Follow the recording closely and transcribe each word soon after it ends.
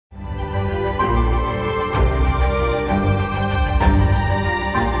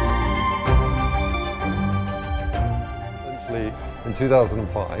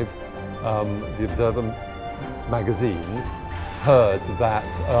2005, the Observer magazine heard that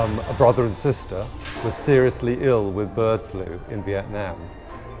a brother and sister were seriously ill with bird flu in Vietnam.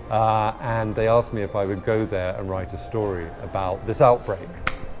 And they asked me if I would go there and write a story about this outbreak.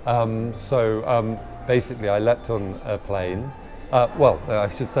 Basically I leapt on a plane. I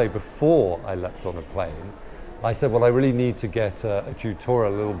should say before I leapt on a plane, I said, well, I really need to get a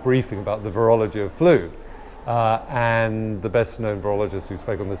tutorial, a little briefing about the virology of flu. And the best known virologist who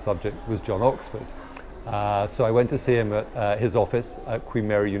spoke on this subject was John Oxford. So I went to see him at his office at Queen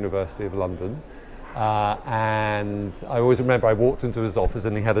Mary University of London. And I always remember I walked into his office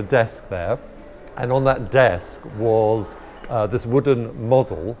and he had a desk there. And on that desk was this wooden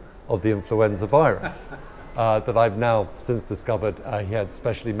model of the influenza virus that I've now since discovered he had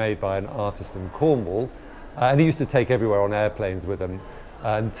specially made by an artist in Cornwall. And he used to take everywhere on airplanes with him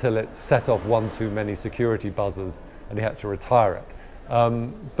until it set off one too many security buzzers and he had to retire it.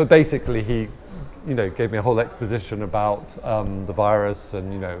 But basically he gave me a whole exposition about the virus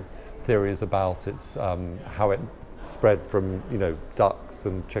and theories about its how it spread from ducks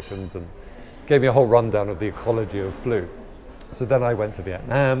and chickens, and gave me a whole rundown of the ecology of flu. So then I went to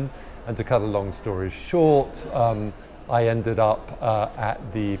Vietnam, and to cut a long story short, I ended up at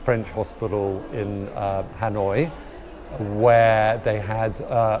the French hospital in Hanoi, where they had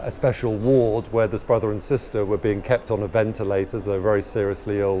a special ward where this brother and sister were being kept on a ventilator. They were very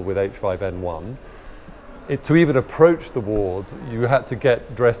seriously ill with H5N1. To even approach the ward, you had to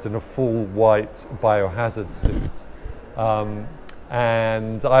get dressed in a full white biohazard suit.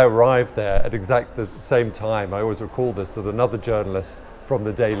 And I arrived there at exactly the same time, I always recall this, that another journalist from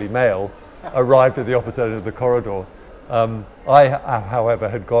the Daily Mail arrived at the opposite end of the corridor. I, however,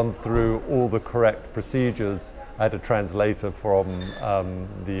 had gone through all the correct procedures. I had a translator from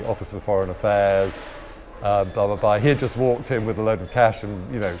the Office for Foreign Affairs, blah, blah, blah. He had just walked in with a load of cash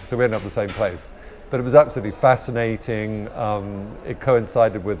and, so we ended up in the same place. But it was absolutely fascinating. It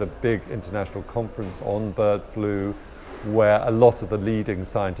coincided with a big international conference on bird flu, where a lot of the leading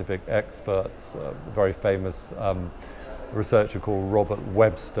scientific experts, a very famous researcher called Robert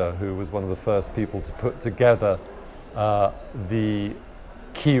Webster, who was one of the first people to put together the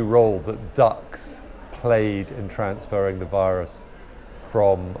key role that ducks played in transferring the virus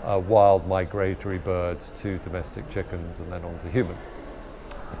from wild migratory birds to domestic chickens and then on to humans.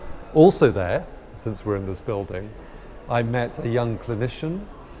 Also there, since we're in this building, I met a young clinician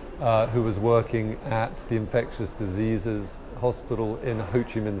who was working at the infectious diseases hospital in Ho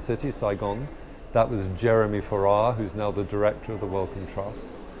Chi Minh City, Saigon. That was Jeremy Farrar, who's now the director of the Wellcome Trust.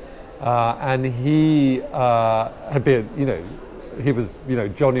 And he had been, he was,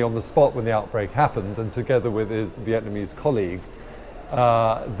 Johnny on the spot when the outbreak happened, and together with his Vietnamese colleague,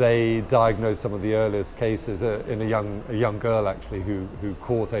 they diagnosed some of the earliest cases in a young girl actually who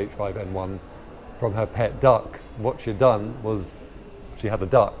caught H5N1 from her pet duck. What she'd done was she had a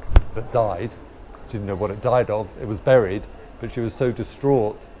duck that died. She didn't know what it died of. It was buried, but she was so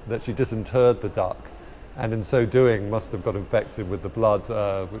distraught that she disinterred the duck, and in so doing must have got infected with the blood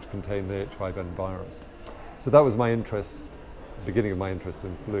which contained the H5N virus. So that was my interest, the beginning of my interest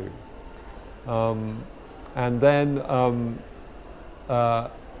in flu. And then, so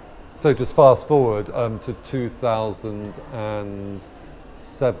just fast forward to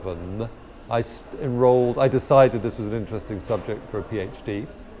 2007, I decided this was an interesting subject for a PhD.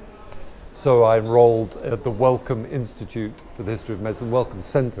 So I enrolled at the Wellcome Institute for the History of Medicine, Wellcome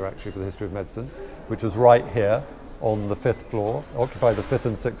Center actually for the History of Medicine, which was right here on the 5th floor, occupied the 5th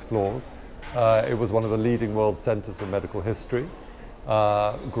and 6th floors. It was one of the leading world centers for medical history.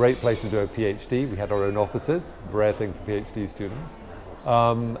 Great place to do a PhD. We had our own offices, rare thing for PhD students.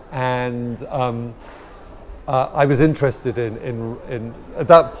 I was interested in at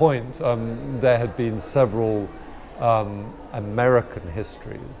that point, there had been several American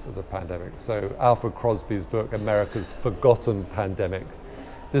histories of the pandemic. So Alfred Crosby's book, America's Forgotten Pandemic.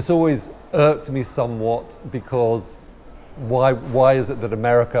 This always irked me somewhat because why is it that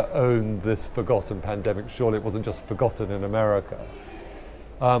America owned this forgotten pandemic? Surely it wasn't just forgotten in America.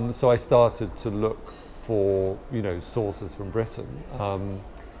 So I started to look for, sources from Britain.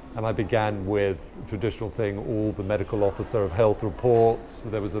 And I began with the traditional thing, all the medical officer of health reports.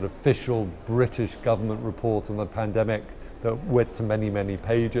 There was an official British government report on the pandemic that went to many, many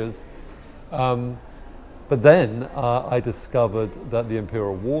pages. But then I discovered that the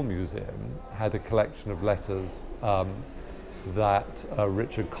Imperial War Museum had a collection of letters that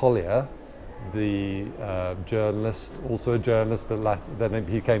Richard Collier, the journalist, also a journalist, but then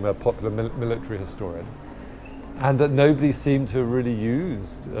he became a popular military historian, and that nobody seemed to have really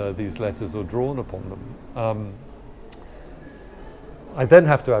used these letters or drawn upon them. I then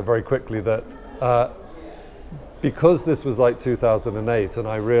have to add very quickly that because this was like 2008 and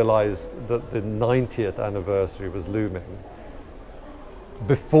I realized that the 90th anniversary was looming,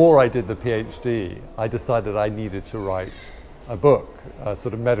 before I did the PhD, I decided I needed to write a book, a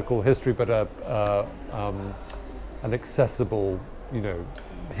sort of medical history, but an accessible,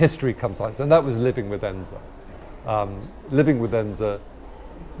 history come science, and that was Living with Enza. Living with Enza,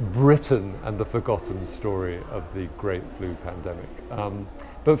 Britain and the forgotten story of the Great Flu pandemic.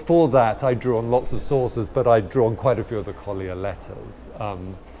 But for that, I drew on lots of sources, but I drew on quite a few of the Collier letters.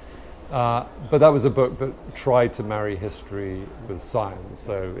 But that was a book that tried to marry history with science.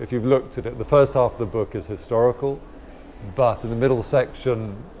 So if you've looked at it, the first half of the book is historical, but in the middle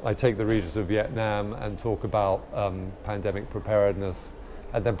section, I take the readers of Vietnam and talk about pandemic preparedness,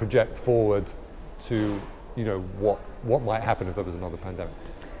 and then project forward to, what might happen if there was another pandemic.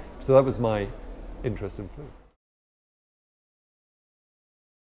 So that was my interest in flu.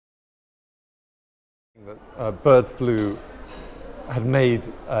 Bird flu had made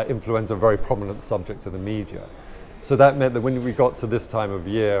influenza a very prominent subject in the media. So that meant that when we got to this time of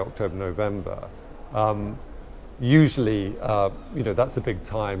year, October, November, usually, that's a big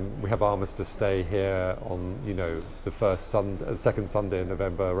time. We have Armistice Day here on, the second Sunday in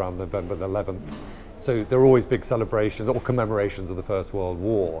November, around November the 11th. So there are always big celebrations or commemorations of the First World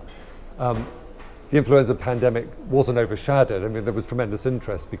War. The influenza pandemic wasn't overshadowed. I mean, there was tremendous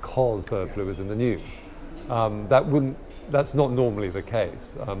interest because bird flu was in the news. That's not normally the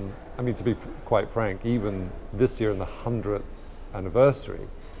case. To be quite frank, even this year in the 100th anniversary,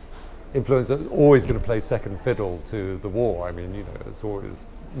 influenza is always going to play second fiddle to the war. It's always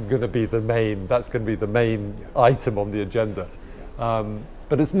going to be that's going to be the main item on the agenda.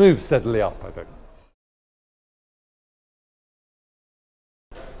 But it's moved steadily up, I think.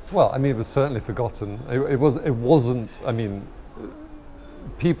 Well, it was certainly forgotten. It wasn't,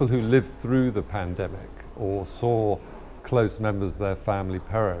 people who lived through the pandemic or saw close members of their family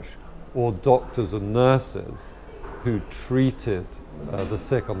perish, or doctors and nurses who treated the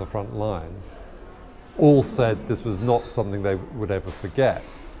sick on the front line, all said this was not something they would ever forget.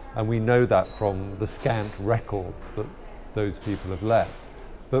 And we know that from the scant records that those people have left.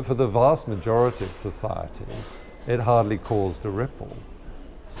 But for the vast majority of society, it hardly caused a ripple.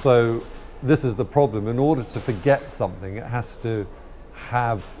 So this is the problem. In order to forget something, it has to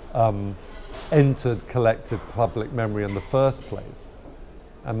have entered collective public memory in the first place.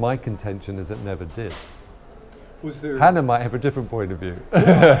 And my contention is it never did. Hannah might have a different point of view.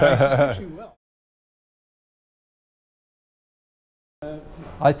 I suspect you will.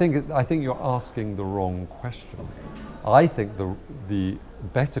 I think you're asking the wrong question. I think the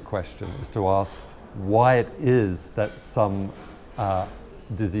better question is to ask why it is that some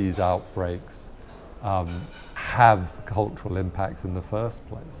disease outbreaks have cultural impacts in the first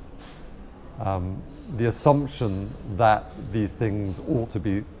place. The assumption that these things ought to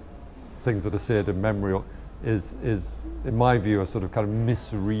be things that are seared in memory is in my view, a sort of kind of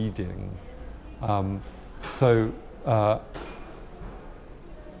misreading. And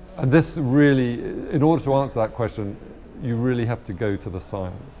this really, in order to answer that question, you really have to go to the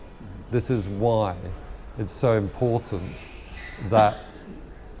science. This is why it's so important that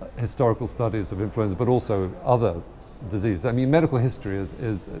historical studies of influenza, but also other diseases. Medical history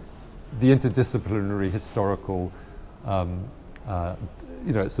is the interdisciplinary historical,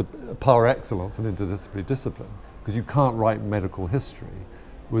 it's a par excellence, an interdisciplinary discipline, because you can't write medical history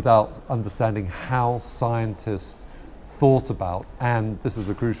without understanding how scientists thought about, and this is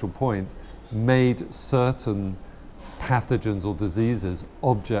the crucial point, made certain pathogens or diseases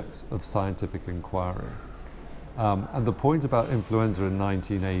objects of scientific inquiry. And the point about influenza in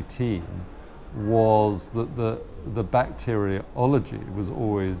 1918 was that the bacteriology was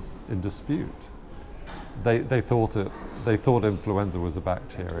always in dispute. They thought influenza was a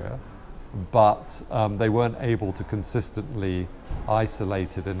bacteria, but they weren't able to consistently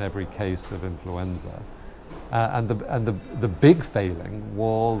isolate it in every case of influenza. And the big failing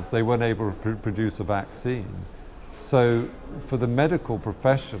was they weren't able to produce a vaccine. So for the medical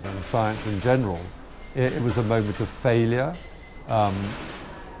profession and science in general, it was a moment of failure,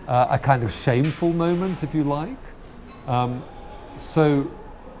 a kind of shameful moment, if you like. So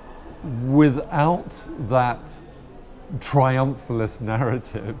without that triumphalist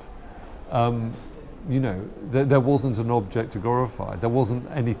narrative, there wasn't an object to glorify. There wasn't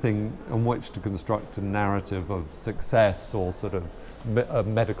anything on which to construct a narrative of success or sort of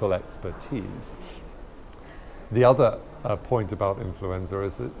medical expertise. The other point about influenza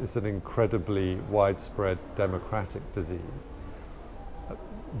is it's an incredibly widespread democratic disease.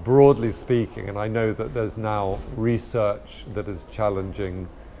 broadly speaking, and I know that there's now research that is challenging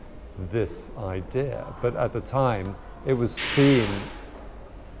this idea, but at the time it was seen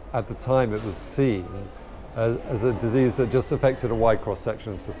as a disease that just affected a wide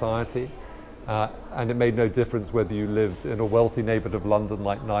cross-section of society, and it made no difference whether you lived in a wealthy neighbourhood of London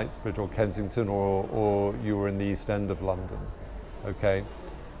like Knightsbridge or Kensington, or you were in the East End of London. Okay,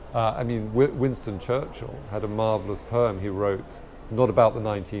 I mean, Winston Churchill had a marvellous poem he wrote, not about the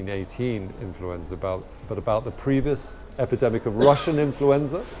 1918 influenza, but about the previous epidemic of Russian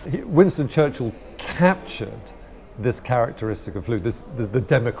influenza. Winston Churchill captured this characteristic of flu, the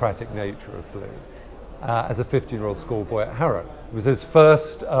democratic nature of flu, as a 15-year-old schoolboy at Harrow. It was his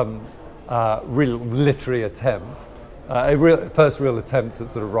first real literary attempt, first real attempt at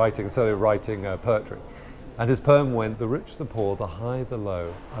sort of writing poetry. And his poem went, "The rich, the poor, the high, the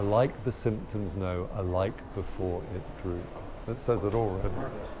low, alike the symptoms know, alike before it droop." That says it all, really.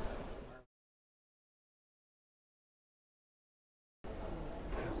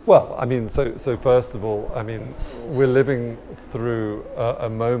 Well, I mean, so first of all, I mean, we're living through a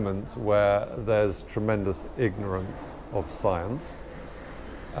moment where there's tremendous ignorance of science,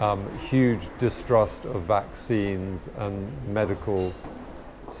 huge distrust of vaccines and medical.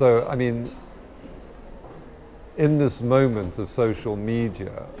 So, I mean, in this moment of social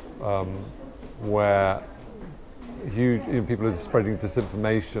media, where huge people are spreading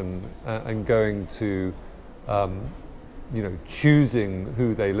disinformation and going to, choosing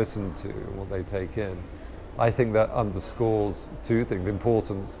who they listen to and what they take in, I think that underscores two things: the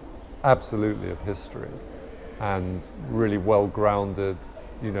importance, absolutely, of history and really well-grounded,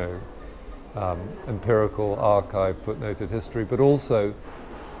 empirical, archive, footnoted history, but also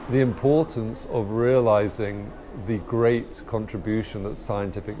the importance of realizing the great contribution that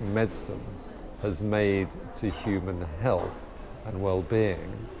scientific medicine has made to human health and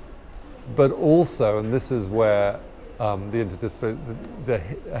well-being. But also, and this is where the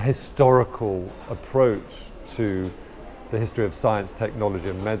historical approach to the history of science, technology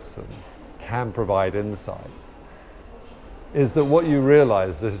and medicine can provide insights, is that what you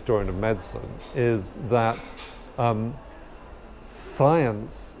realize, the historian of medicine, is that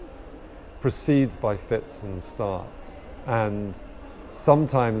science proceeds by fits and starts, and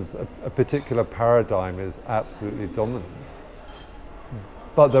sometimes a particular paradigm is absolutely dominant.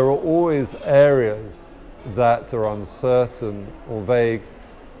 But there are always areas that are uncertain or vague,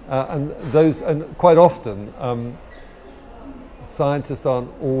 and quite often scientists aren't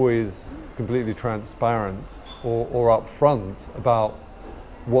always completely transparent or upfront about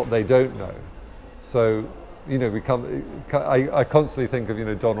what they don't know. So, I constantly think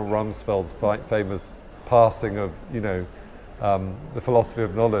of Donald Rumsfeld's famous passing of the philosophy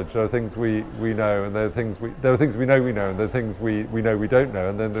of knowledge. There are things we know, and there are things we know, and there are things we know we don't know,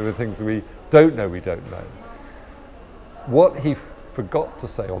 and then there are things we don't know we don't know. What he forgot to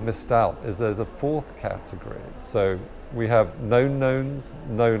say or missed out is there's a fourth category. So we have known knowns,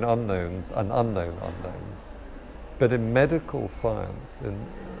 known unknowns, and unknown unknowns. But in medical science, and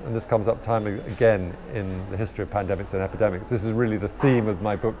this comes up time again in the history of pandemics and epidemics, this is really the theme of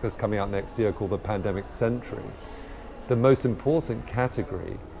my book that's coming out next year called The Pandemic Century. The most important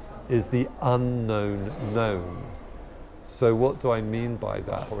category is the unknown known. So what do I mean by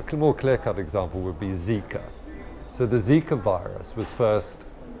that? Well, a more clear-cut example would be Zika. So the Zika virus was first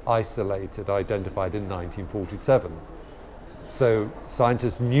identified in 1947. So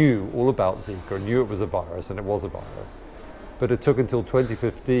scientists knew all about Zika and knew it was a virus, and it was a virus. But it took until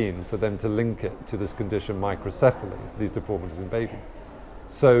 2015 for them to link it to this condition, microcephaly, these deformities in babies.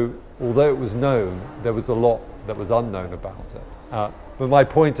 So although it was known, there was a lot that was unknown about it. But my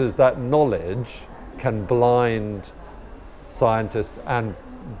point is that knowledge can blind scientists and,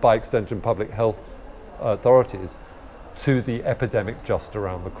 by extension, public health authorities to the epidemic just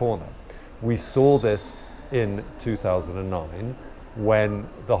around the corner. We saw this in 2009 when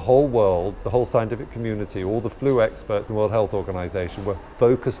the whole world, the whole scientific community, all the flu experts in the World Health Organization were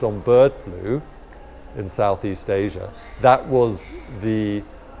focused on bird flu in Southeast Asia. That was the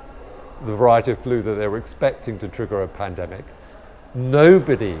variety of flu that they were expecting to trigger a pandemic.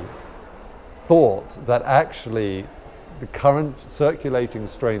 Nobody thought that actually the current circulating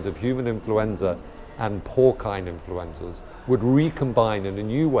strains of human influenza and porcine influenzas would recombine in a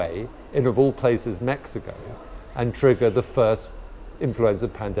new way in, of all places, Mexico, and trigger the first influenza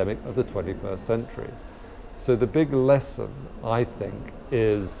pandemic of the 21st century. So the big lesson, I think,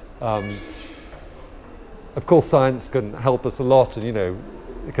 is, of course, science can help us a lot, and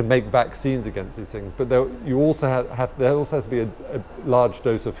it can make vaccines against these things, but there also has to be a large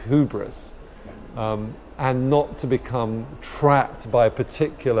dose of hubris and not to become trapped by a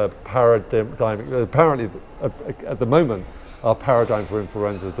particular paradigm. Apparently, at the moment, our paradigm for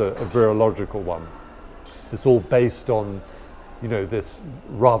influenza is a virological one. It's all based on, this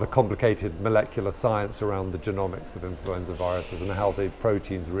rather complicated molecular science around the genomics of influenza viruses and how the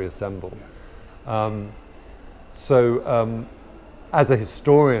proteins reassemble. As a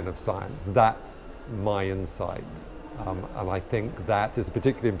historian of science, that's my insight. And I think that is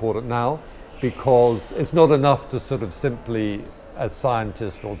particularly important now, because it's not enough to sort of simply, as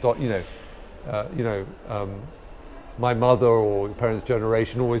scientists or my mother or parents'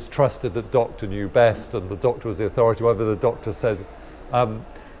 generation always trusted that doctor knew best and the doctor was the authority, whatever the doctor says.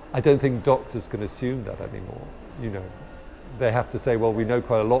 I don't think doctors can assume that anymore. They have to say, well, we know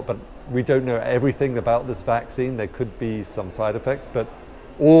quite a lot, but we don't know everything about this vaccine. There could be some side effects, but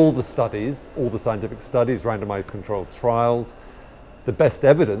all the studies, all the scientific studies, randomized controlled trials, the best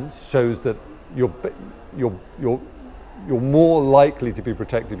evidence shows that you're more likely to be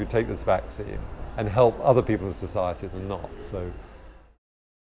protected if you take this vaccine and help other people in society than not. So,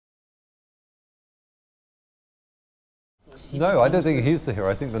 no, I don't think he's the hero.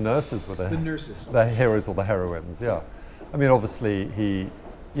 I think the nurses were the heroes or the heroines. Yeah, I mean, obviously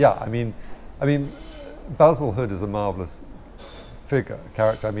Basil Hood is a marvelous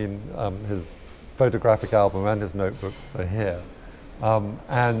character. I mean, his photographic album and his notebooks are here,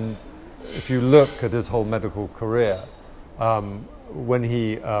 and if you look at his whole medical career, when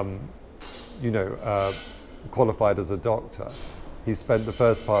he qualified as a doctor, he spent the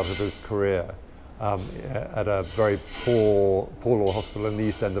first part of his career at a very poor law hospital in the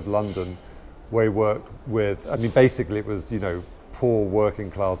East End of London, where he worked with, basically it was, poor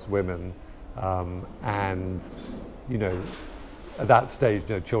working class women, and, at that stage,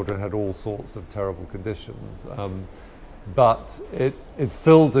 children had all sorts of terrible conditions. But it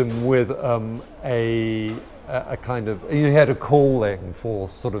filled him with a kind of, he had a calling for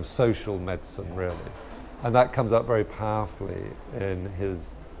sort of social medicine, really. And that comes up very powerfully in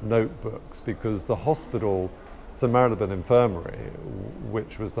his notebooks, because the hospital, St Marylebone Infirmary,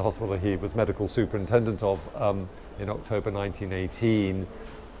 which was the hospital he was medical superintendent of in October 1918,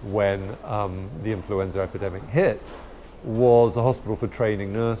 when the influenza epidemic hit, was a hospital for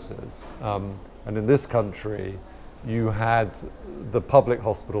training nurses. And in this country, you had the public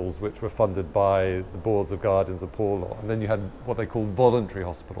hospitals, which were funded by the boards of guardians of poor law, and then you had what they called voluntary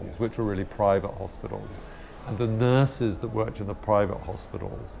hospitals, which were really private hospitals. And the nurses that worked in the private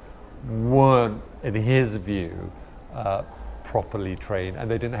hospitals weren't, in his view, properly trained, and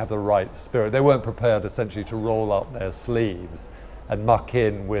they didn't have the right spirit. They weren't prepared, essentially, to roll up their sleeves and muck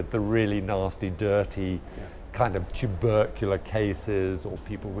in with the really nasty, dirty, kind of tubercular cases, or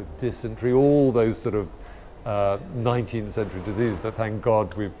people with dysentery, all those sort of 19th century diseases that, thank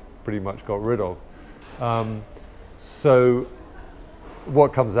God, we've pretty much got rid of. So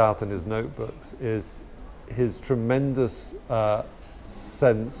what comes out in his notebooks is his tremendous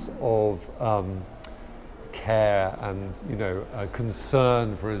sense of care and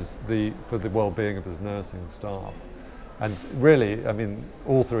concern for the well-being of his nursing staff. And really,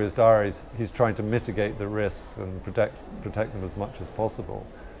 all through his diaries, he's trying to mitigate the risks and protect them as much as possible.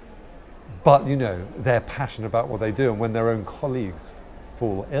 But, they're passionate about what they do, and when their own colleagues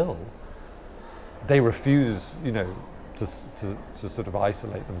fall ill, they refuse, to sort of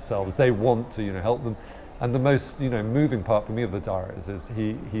isolate themselves. They want to, help them. And the most, moving part for me of the diaries is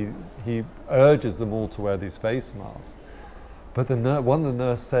he urges them all to wear these face masks. But one of the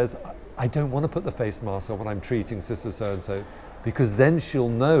nurses says, I don't want to put the face mask on when I'm treating sister so-and-so, because then she'll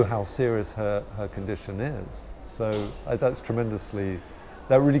know how serious her condition is. So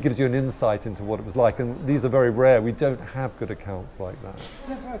that really gives you an insight into what it was like. And these are very rare. We don't have good accounts like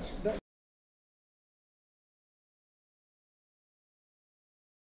that.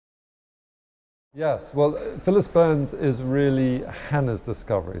 Yes, well, Phyllis Burns is really Hannah's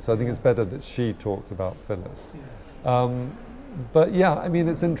discovery, so I think it's better that she talks about Phyllis. But yeah,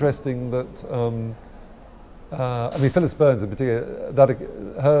 it's interesting that, Phyllis Burns in particular,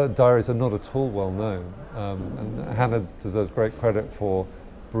 her diaries are not at all well known, and Hannah deserves great credit for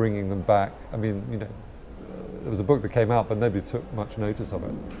bringing them back. There was a book that came out, but nobody took much notice of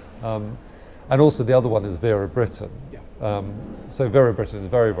it. And also the other one is Vera Brittain. So Vera Brittain is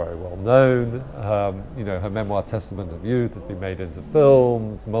very, very well known. Her memoir Testament of Youth has been made into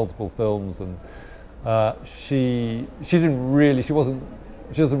films, multiple films, and she doesn't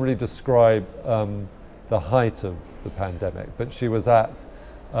really describe the height of the pandemic, but she was at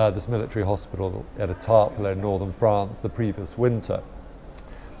this military hospital at Étaples in northern France the previous winter.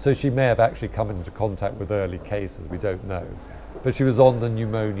 So she may have actually come into contact with early cases, we don't know. But she was on the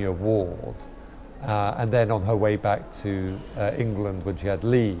pneumonia ward And then on her way back to England when she had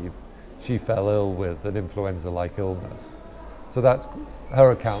leave, she fell ill with an influenza-like illness. So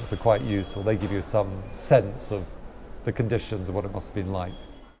her accounts are quite useful. They give you some sense of the conditions and what it must have been like.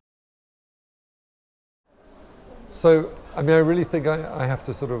 So, I mean, I really think I have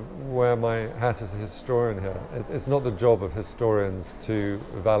to sort of wear my hat as a historian here. It's not the job of historians to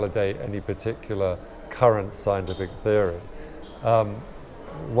validate any particular current scientific theory.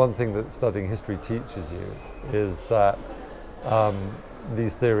 One thing that studying history teaches you is that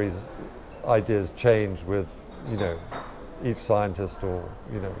these theories, ideas change with, each scientist or,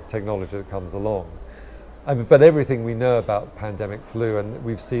 technology that comes along. But everything we know about pandemic flu, and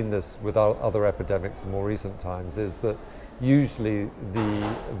we've seen this with other epidemics in more recent times, is that usually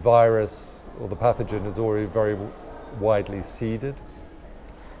the virus or the pathogen is already very widely seeded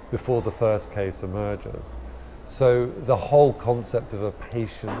before the first case emerges. So the whole concept of a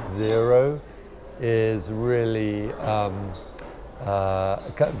patient zero is really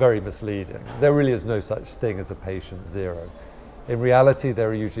very misleading. There really is no such thing as a patient zero. In reality, there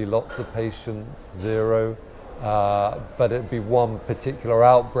are usually lots of patients zero, but it'd be one particular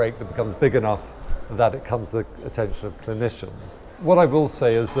outbreak that becomes big enough that it comes to the attention of clinicians. What I will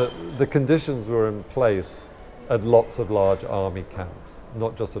say is that the conditions were in place at lots of large army camps,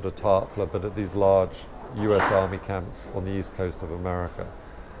 not just at Tartler, but at these large US Army camps on the east coast of America.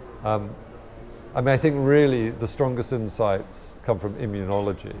 I think really the strongest insights come from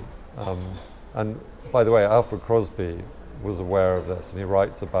immunology. And by the way, Alfred Crosby was aware of this, and he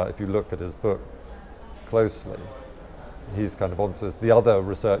writes about, if you look at his book closely, he's kind of onto this. The other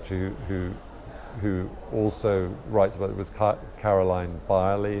researcher who also writes about it was Caroline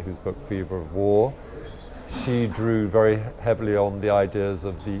Byerly, whose book Fever of War. She drew very heavily on the ideas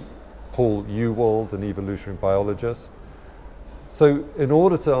of the Paul Ewald, an evolutionary biologist. So in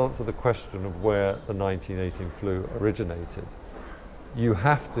order to answer the question of where the 1918 flu originated, you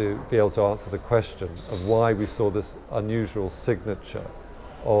have to be able to answer the question of why we saw this unusual signature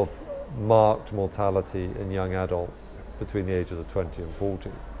of marked mortality in young adults between the ages of 20 and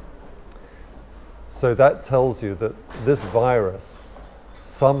 40. So that tells you that this virus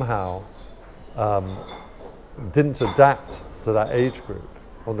somehow didn't adapt to that age group.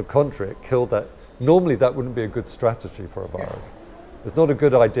 On the contrary, it killed that. Normally that wouldn't be a good strategy for a virus. It's not a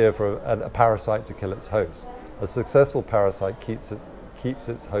good idea for a parasite to kill its host. A successful parasite keeps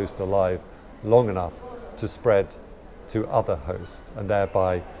its host alive long enough to spread to other hosts and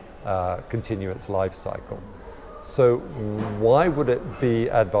thereby continue its life cycle. So why would it be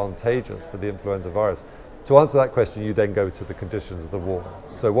advantageous for the influenza virus? To answer that question, you then go to the conditions of the war.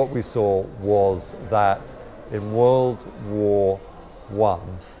 So what we saw was that in World War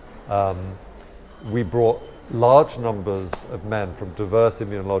I, we brought large numbers of men from diverse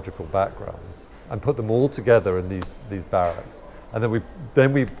immunological backgrounds and put them all together in these barracks. And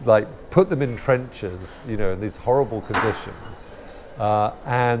then we put them in trenches, in these horrible conditions,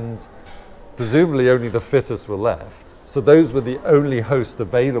 and presumably only the fittest were left. So those were the only hosts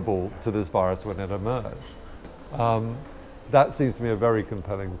available to this virus when it emerged. That seems to me a very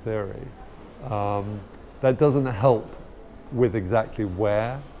compelling theory. That doesn't help with exactly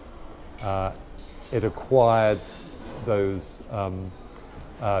where it acquired those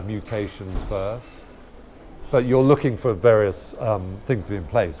mutations first. But you're looking for various things to be in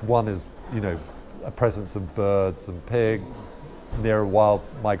place. One is, a presence of birds and pigs near a wild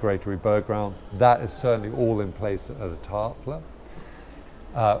migratory bird ground. That is certainly all in place at a Tartler.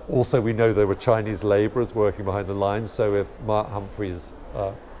 Also, we know there were Chinese laborers working behind the lines. So if Mark Humphrey's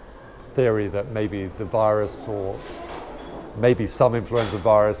theory that maybe the virus or maybe some influenza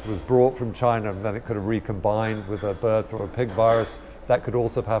virus was brought from China and then it could have recombined with a bird or a pig virus, that could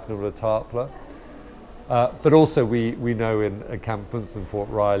also have happened with a Tartler. But also we know in Camp Funston, Fort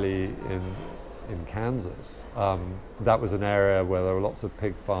Riley in Kansas, that was an area where there were lots of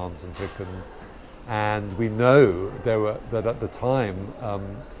pig farms and chickens. And we know that at the time,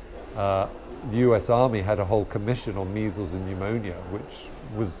 the US Army had a whole commission on measles and pneumonia, which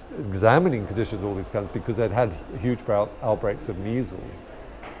was examining conditions of all these kinds because they'd had huge outbreaks of measles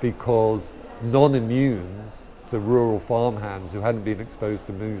because non-immunes, so rural farmhands who hadn't been exposed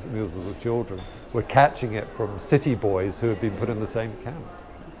to measles as children, were catching it from city boys who had been put in the same camps.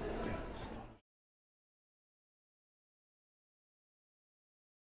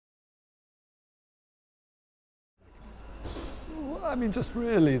 I mean, just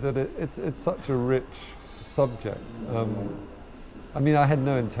really that it's such a rich subject. I mean, I had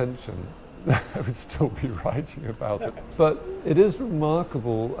no intention that I would still be writing about it. But it is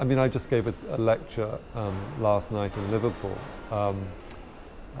remarkable. I mean, I just gave a lecture last night in Liverpool.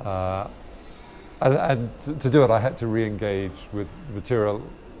 and to do it, I had to re-engage with material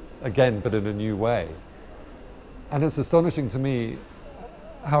again, but in a new way. And it's astonishing to me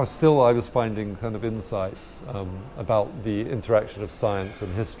how still I was finding kind of insights about the interaction of science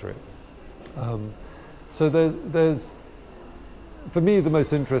and history. So there's, for me, the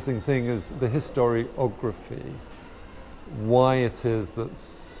most interesting thing is the historiography, why it is that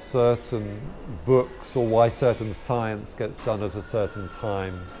certain books or why certain science gets done at a certain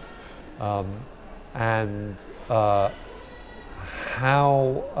time, and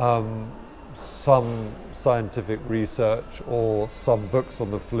how some scientific research or some books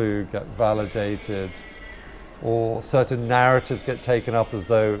on the flu get validated, or certain narratives get taken up as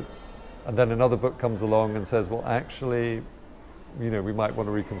though, and then another book comes along and says, well, actually, you know, we might want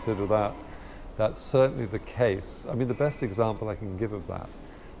to reconsider that. That's certainly the case. I mean, the best example I can give of that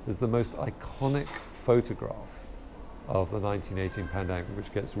is the most iconic photograph of the 1918 pandemic,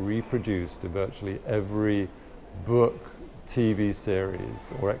 which gets reproduced in virtually every book, TV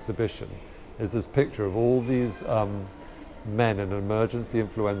series or exhibition, is this picture of all these men in an emergency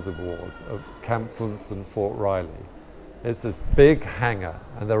influenza ward of Camp Funston, Fort Riley. It's this big hangar,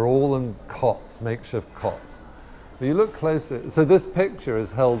 and they're all in cots, makeshift cots. But you look closer, so this picture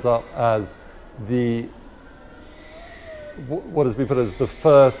is held up as the, what has been put as the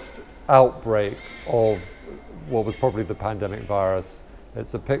first outbreak of what was probably the pandemic virus.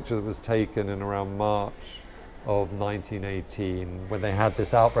 It's a picture that was taken in around March of 1918, when they had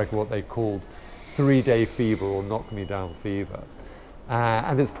this outbreak of what they called 3-day fever or knock me down fever.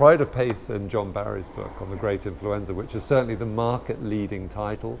 And it's Pride of Pace in John Barry's book on the Great Influenza, which is certainly the market-leading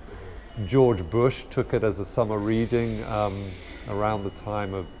title. George Bush took it as a summer reading around the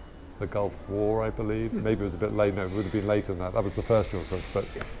time of the Gulf War, I believe. Maybe it was a bit late, no, it would have been later than that. That was the first George Bush, but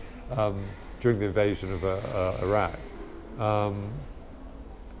during the invasion of Iraq.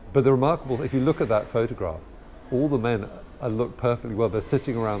 But the remarkable, if you look at that photograph, all the men look perfectly well. They're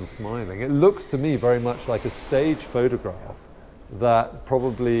sitting around smiling. It looks to me very much like a stage photograph that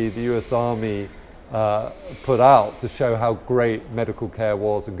probably the US Army put out to show how great medical care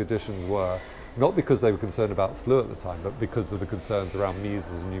was and conditions were, not because they were concerned about flu at the time, but because of the concerns around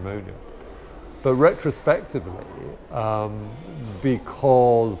measles and pneumonia. But retrospectively,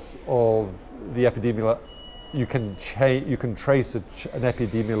 because of the epidemiology, you can trace an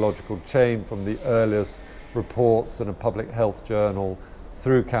epidemiological chain from the earliest reports in a public health journal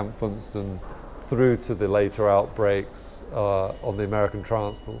through Camp Funston, through to the later outbreaks on the American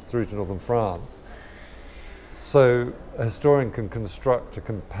transports, through to northern France. So a historian can construct a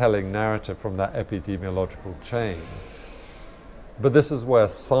compelling narrative from that epidemiological chain. But this is where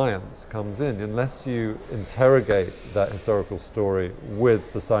science comes in. Unless you interrogate that historical story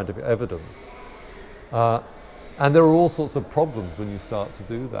with the scientific evidence. And there are all sorts of problems when you start to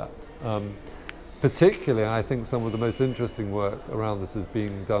do that. Particularly, I think some of the most interesting work around this is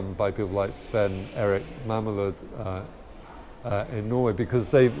being done by people like Sven Erik Mamelud in Norway, because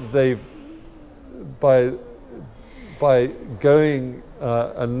they've by going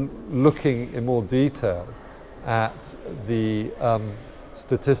and looking in more detail at the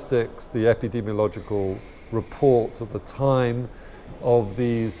statistics, the epidemiological reports at the time of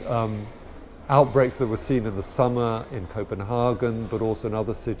these outbreaks that were seen in the summer in Copenhagen, but also in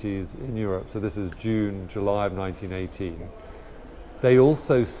other cities in Europe. So this is June, July of 1918. They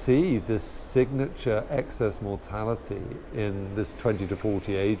also see this signature excess mortality in this 20 to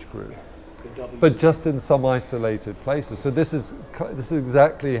 40 age group, but just in some isolated places. So this is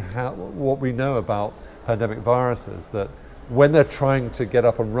exactly what we know about pandemic viruses, that when they're trying to get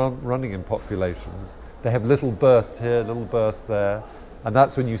up and running in populations, they have little bursts here, little bursts there, and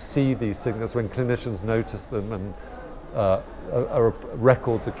that's when you see these signals, when clinicians notice them, and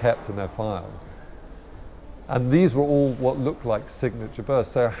records are kept in their file. And these were all what looked like signature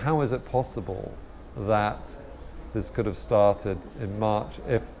bursts. So how is it possible that this could have started in March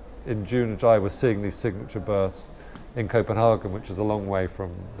if in June and July we're seeing these signature bursts in Copenhagen, which is a long way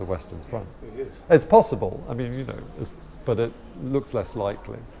from the Western Front? It is. It's possible. I mean, you know, but it looks less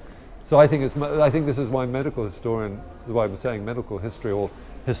likely. So I think this is why medical historian, why I'm saying medical history or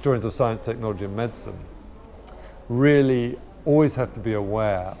historians of science, technology, and medicine really always have to be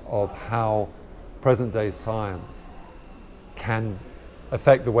aware of how present-day science can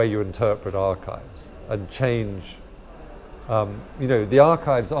affect the way you interpret archives and change. You know, the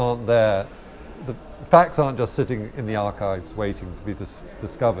archives aren't there. The facts aren't just sitting in the archives waiting to be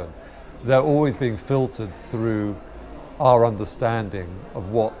discovered. They're always being filtered through our understanding of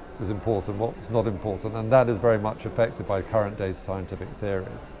what is important, what's not important, and that is very much affected by current day scientific theories.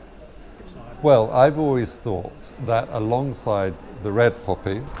 Well, I've always thought that alongside the red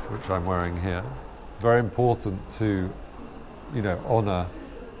poppy, which I'm wearing here, very important to, honour,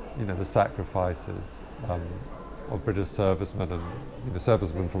 the sacrifices of British servicemen and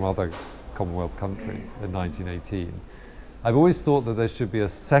servicemen from other Commonwealth countries in 1918. I've always thought that there should be a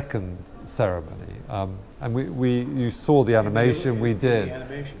second ceremony, and you saw the animation we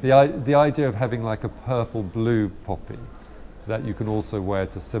did. The idea of having like a purple-blue poppy that you can also wear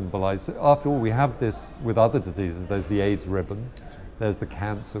to symbolise. After all, we have this with other diseases. There's the AIDS ribbon, there's the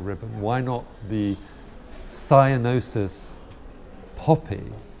cancer ribbon. Why not the cyanosis poppy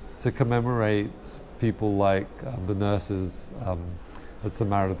to commemorate people like the nurses at St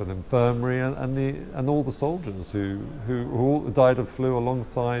Marylebone Infirmary and all the soldiers who all died of flu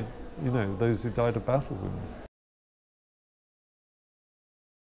alongside those who died of battle wounds.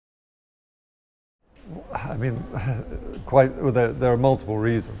 I mean, there are multiple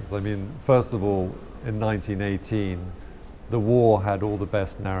reasons. I mean, first of all, in 1918, the war had all the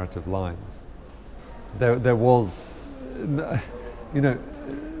best narrative lines. There was, no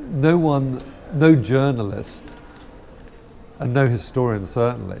journalist, and no historian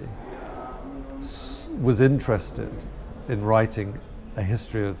certainly, was interested in writing a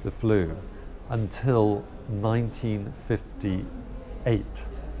history of the flu until 1958.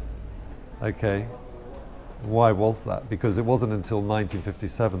 Okay? Why was that? Because it wasn't until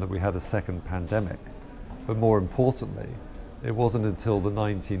 1957 that we had a second pandemic. But more importantly, it wasn't until the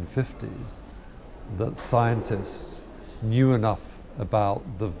 1950s that scientists knew enough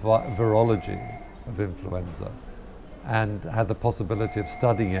about the virology of influenza and had the possibility of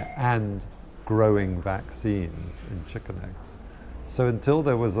studying it and growing vaccines in chicken eggs. So until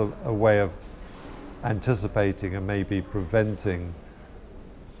there was a way of anticipating and maybe preventing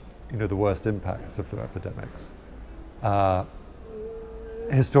the worst impacts of flu epidemics,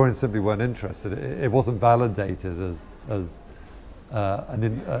 historians simply weren't interested. It wasn't validated as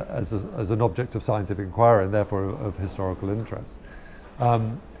an object of scientific inquiry and therefore of historical interest.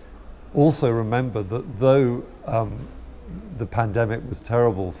 Also remember that though the pandemic was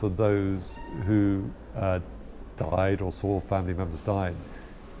terrible for those who died or saw family members died,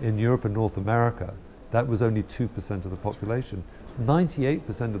 in Europe and North America, that was only 2% of the population.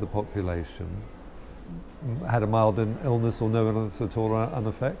 98% of the population had a mild illness or no illness at all,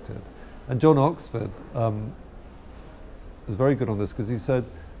 unaffected. And John Oxford was very good on this because he said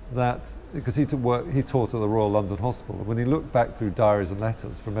that, because he taught at the Royal London Hospital, when he looked back through diaries and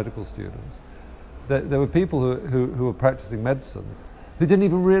letters from medical students, there were people who were practicing medicine who didn't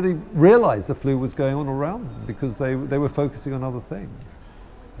even really realise the flu was going on around them because they were focusing on other things.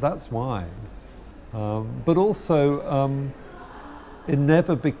 That's why. But also, it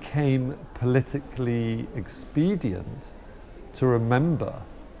never became politically expedient to remember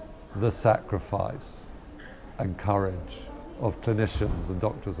the sacrifice and courage of clinicians and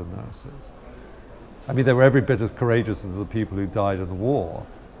doctors and nurses. I mean, they were every bit as courageous as the people who died in the war,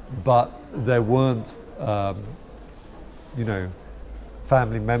 but there weren't,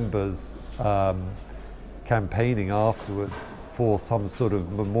 family members campaigning afterwards for some sort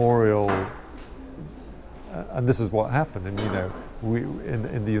of memorial. And this is what happened. And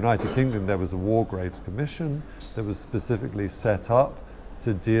in the United Kingdom, there was a War Graves Commission that was specifically set up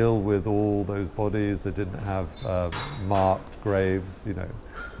to deal with all those bodies that didn't have marked graves,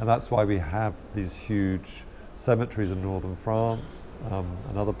 and that's why we have these huge cemeteries in northern France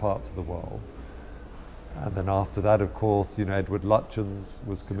and other parts of the world. And then after that, of course, Edward Lutyens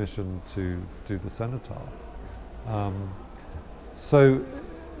was commissioned to do the cenotaph. So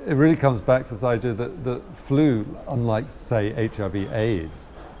it really comes back to this idea that the flu, unlike, say,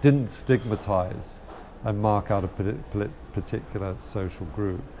 HIV/AIDS, didn't stigmatize and mark out a particular social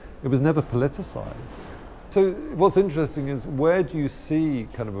group. It was never politicized. So what's interesting is, where do you see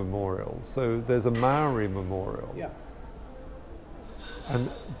kind of memorials? So there's a Maori memorial. Yeah.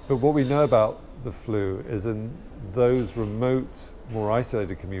 But what we know about the flu is in those remote, more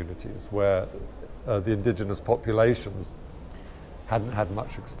isolated communities where the indigenous populations hadn't had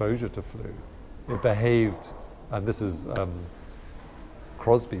much exposure to flu. It behaved, and this is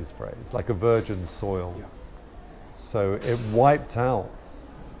Crosby's phrase, like a virgin soil. Yeah. So it wiped out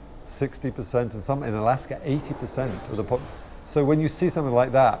 60%, and in Alaska, 80% of the population. So when you see something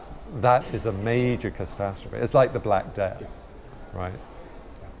like that, that is a major catastrophe. It's like the Black Death, right?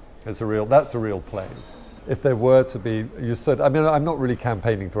 That's a real plague. If there were to be, you said, I mean, I'm not really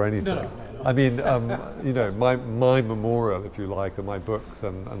campaigning for anything. No. I mean, my memorial, if you like, are my books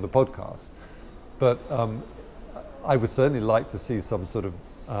and the podcast. But I would certainly like to see some sort of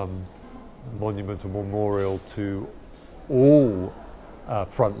monument or memorial to all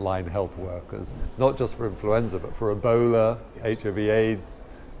frontline health workers, not just for influenza, but for Ebola, HIV/AIDS.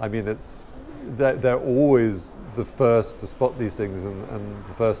 I mean, they're always the first to spot these things and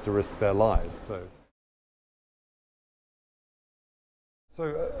the first to risk their lives.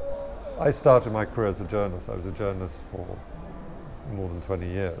 So I started my career as a journalist. I was a journalist for more than 20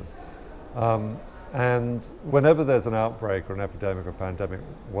 years. And whenever there's an outbreak or an epidemic or pandemic,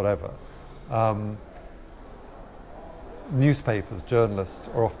 whatever, newspapers, journalists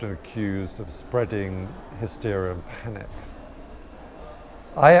are often accused of spreading hysteria and panic.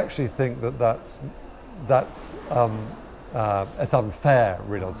 I actually think that that's it's unfair,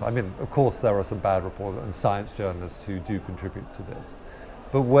 really. I mean, of course, there are some bad reporters and science journalists who do contribute to this.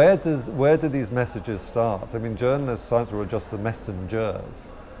 But where do these messages start? I mean, journalists, science are just the messengers.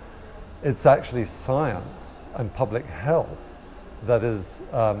 It's actually science and public health that is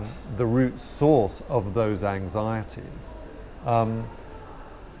the root source of those anxieties.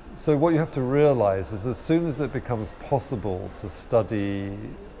 So what you have to realize is as soon as it becomes possible to study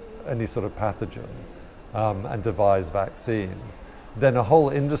any sort of pathogen and devise vaccines, then a whole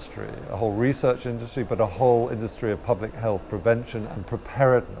industry, a whole research industry, but a whole industry of public health prevention and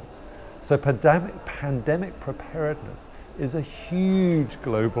preparedness. So pandemic preparedness is a huge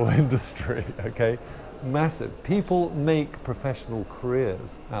global industry, okay? Massive. People make professional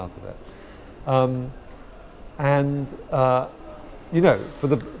careers out of it. You know, for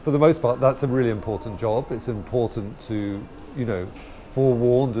the most part, that's a really important job. It's important to, you know,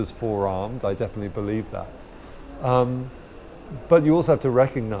 forewarned is forearmed. I definitely believe that. But you also have to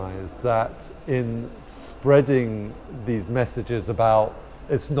recognize that in spreading these messages about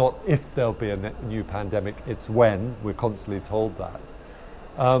it's not if there'll be a new pandemic, it's when, we're constantly told that.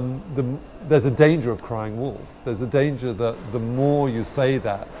 There's a danger of crying wolf. There's a danger that the more you say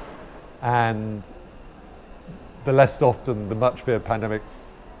that and the less often the much feared pandemic,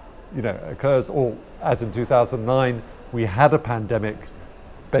 you know, occurs, or as in 2009, we had a pandemic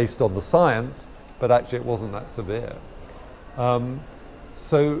based on the science, but actually it wasn't that severe.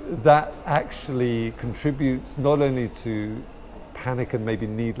 So that actually contributes not only to panic and maybe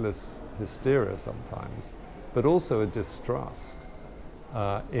needless hysteria sometimes, but also a distrust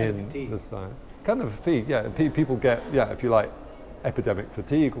in the science. Kind of fatigue, yeah. People get, yeah, if you like, epidemic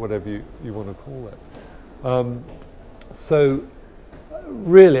fatigue, whatever you want to call it. So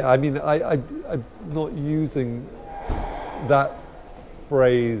really, I mean, I'm not using that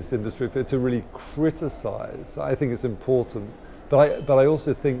phrase industry to really criticize. I think it's important, but I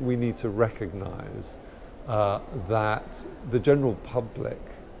also think we need to recognize that the general public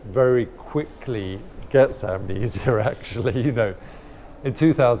very quickly gets amnesia, actually. You know, in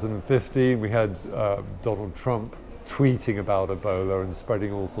 2015 we had Donald Trump tweeting about Ebola and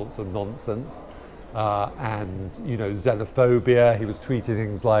spreading all sorts of nonsense and, you know, xenophobia. He was tweeting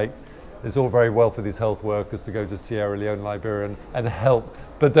things like, it's all very well for these health workers to go to Sierra Leone, Liberia and help,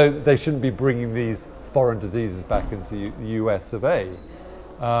 but they shouldn't be bringing these foreign diseases back into the US of A.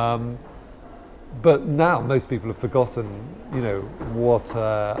 But now most people have forgotten, you know, what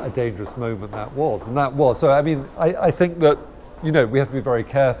a dangerous moment that was. And that was. So, I mean, I think that, you know, we have to be very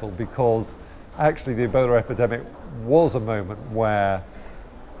careful because actually the Ebola epidemic was a moment where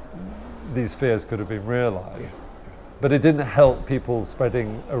these fears could have been realized. Yes. But it didn't help people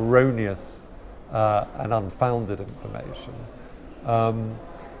spreading erroneous and unfounded information.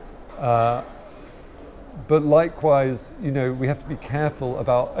 But likewise, you know, we have to be careful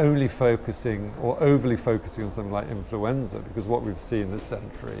about only focusing or overly focusing on something like influenza, because what we've seen this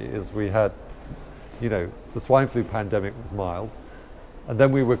century is we had, you know, the swine flu pandemic was mild, and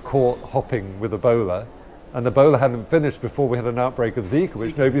then we were caught hopping with Ebola, and Ebola hadn't finished before we had an outbreak of Zika,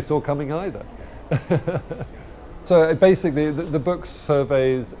 which nobody saw coming either. So basically, the book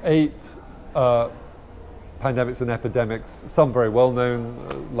surveys 8 pandemics and epidemics, some very well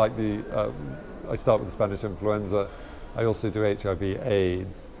known, like I start with the Spanish influenza. I also do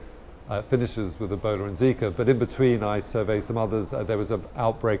HIV/AIDS. Finishes with Ebola and Zika, but in between I survey some others. There was an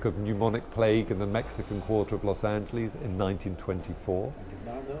outbreak of pneumonic plague in the Mexican quarter of Los Angeles in 1924. I did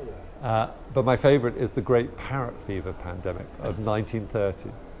not know that. But my favorite is the Great Parrot Fever pandemic of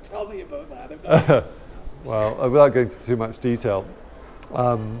 1930. Tell me about that. Well, without going into too much detail,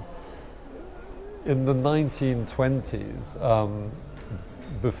 in the 1920s,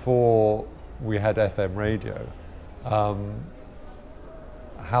 before we had FM radio,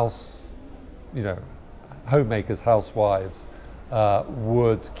 homemakers, housewives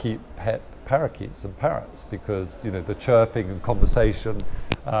would keep pet parakeets and parrots because, you know, the chirping and conversation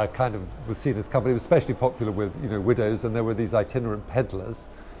kind of was seen as company. It was especially popular with, you know, widows, and there were these itinerant peddlers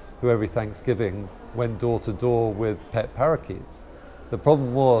who every Thanksgiving went door to door with pet parakeets. The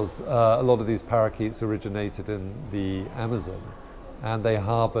problem was a lot of these parakeets originated in the Amazon, and they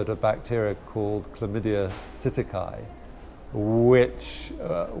harbored a bacteria called Chlamydia psittaci, which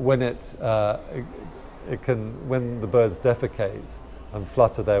when the birds defecate and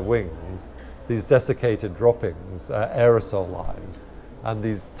flutter their wings, these desiccated droppings aerosolize, and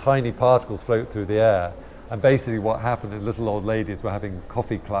these tiny particles float through the air. And basically what happened is little old ladies were having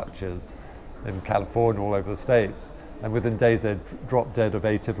coffee clutches in California, all over the States, and within days they'd drop dead of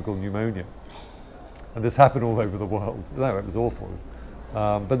atypical pneumonia. And this happened all over the world. No, it was awful.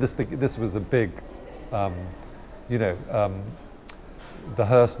 But this was a big, the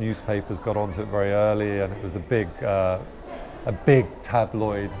Hearst newspapers got onto it very early, and it was a big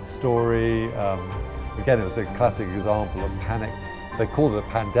tabloid story. Again, it was a classic example of panic. They called it a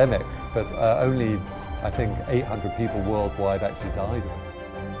pandemic, but only, I think, 800 people worldwide actually died of it.